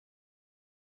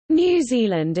New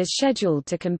Zealand is scheduled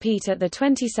to compete at the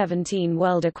 2017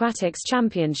 World Aquatics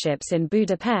Championships in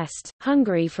Budapest,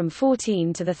 Hungary from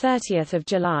 14 to 30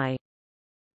 July.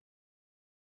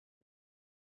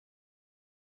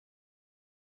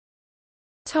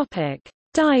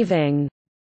 Diving.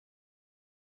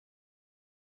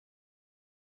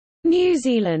 New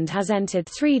Zealand has entered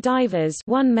 3 divers,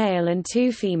 1 male and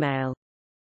 2 female.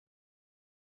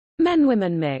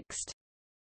 Men-women mixed.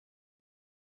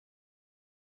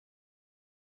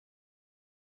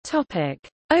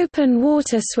 Open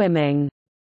water swimming.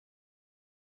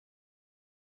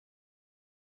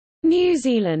 New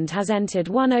Zealand has entered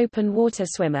 1 open water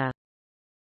swimmer.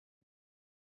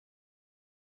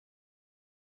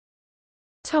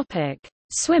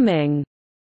 Swimming.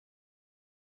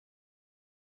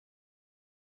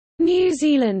 New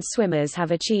Zealand swimmers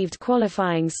have achieved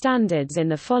qualifying standards in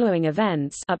the following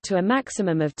events, up to a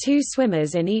maximum of 2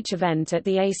 swimmers in each event at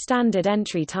the A standard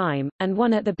entry time, and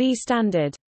 1 at the B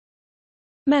standard.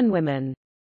 Men-women.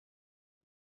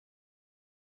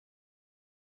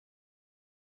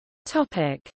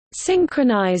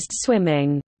 Synchronized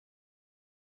swimming.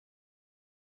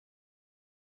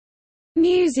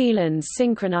 New Zealand's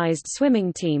synchronized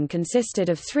swimming team consisted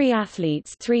of 3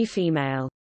 athletes, 3 female.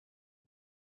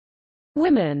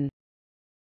 Women.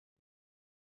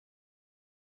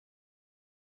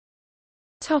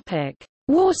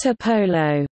 Water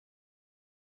polo.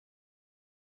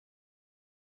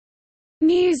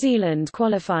 New Zealand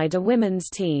qualified a women's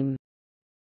team.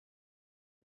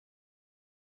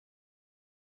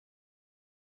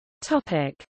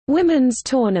 Women's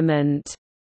tournament.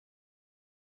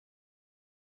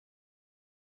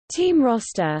 Team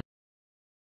roster.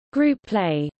 Group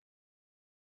play.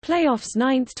 Playoffs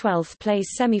 9th–12th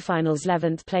place, semifinals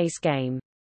 11th place game.